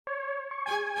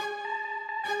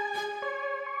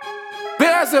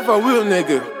Verse for real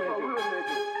nigga.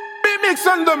 Mix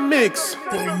on the mix.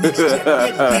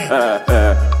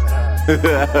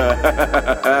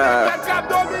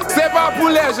 C'est pas pour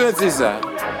les gentils ça.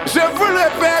 Je vous le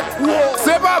répète,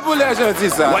 c'est pas pour les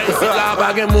gentils ça. Ouais, c'est la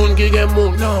bague moun qui gen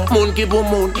moun, moun qui pour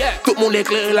moun. Tout moun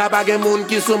éclairé la bague moun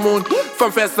qui sous moun.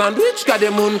 Femme fait sandwich, ka des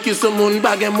moun qui sous moun.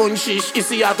 Bague moun chiche,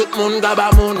 ici y'a tout moun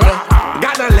gaba moun.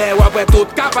 Garde dans l'air, ouais tout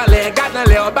cavalier. Garde dans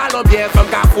l'air, ballon bien, femme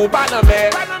ka fou, pas dans mer.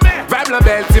 Vibe la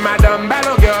belle, si madame,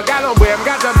 ballon girl, galon bohème,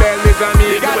 garde la belle, mes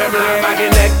amis, garde la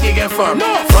bague neck qui gen femme,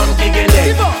 femme qui gen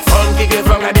neck, femme qui gen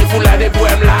femme, garde fou la des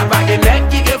poèmes, la bague neck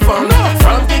qui gen femme,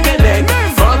 femme qui gen neck,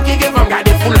 femme qui gen femme,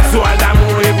 garde fou la. Soal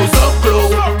d'amour et vous so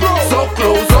close, so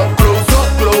close, so close, so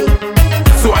close.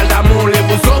 Soal d'amour et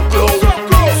vous so close,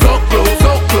 so close,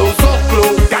 so close, so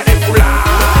close, garde fou la.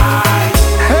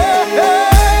 Hey,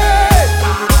 hey,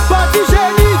 parti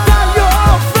génital yo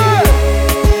en feu.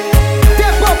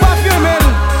 T'es pas filmé.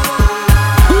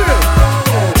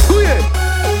 Couillé.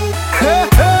 Hey,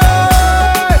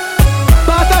 hey,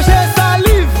 partagez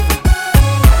salive.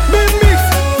 Mix,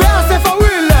 verse for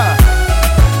real.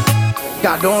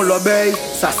 Gardons l'obéi,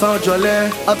 ça sent jolin.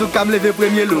 En tout cas, me lever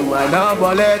premier loup, un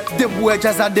bolette. Debout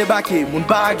jazz à débarquer, moun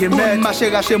bague met. Marcher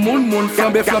racher moun, flambe,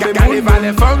 moun. Les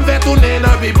femmes fait tourner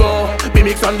dans le bon. Puis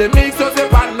mix on the mix, c'est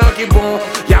pas non qui bon.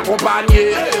 Y'a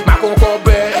accompagné, ma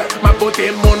concombe, ma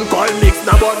beauté, moun call mix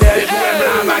dans bordel.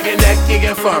 La bague neck qui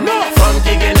gen femme, femme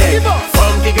qui gen neck,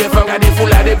 femme qui gen femme, gade fou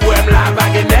la des poèmes. La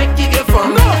bague neck qui gen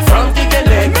femme, femme qui gen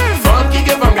neck, femme qui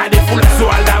gen femme, gade fou la.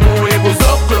 Soal d'amour et vous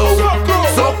so close,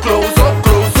 so close, so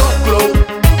close, so close.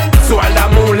 Soal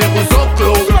d'amour et vous so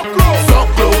close, so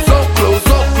close, so close,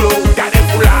 so close, gade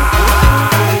fou la.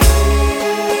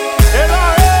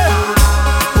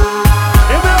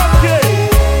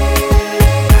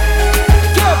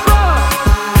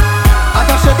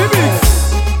 Attaché Bibix.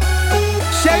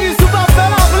 Chérie, sous pas faire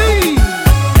la pli.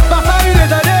 Pas faire une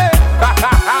étonnée.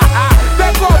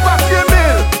 T'es quoi pas filmé?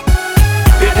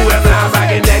 Des poèmes la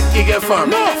bague neck qui gen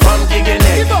femme, femme qui gen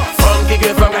neck, femme qui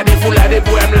gen femme, gade fou la des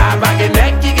poèmes la bague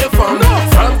neck qui gen femme,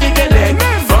 femme qui gen neck,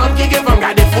 femme qui gen femme,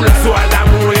 gade fou la. Soal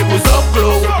d'amour et vous so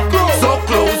close, so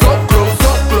close, so close,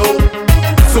 so close.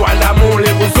 Soal d'amour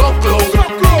et vous so close, so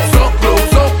close,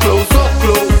 so close, so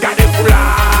close, gade fou la.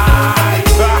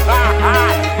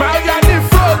 Mariani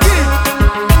Froggy,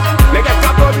 les gars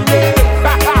qui dominé.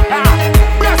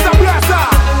 Blessa,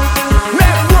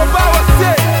 let's go power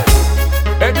state.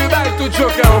 Et puis bah tout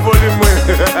choqué en volume.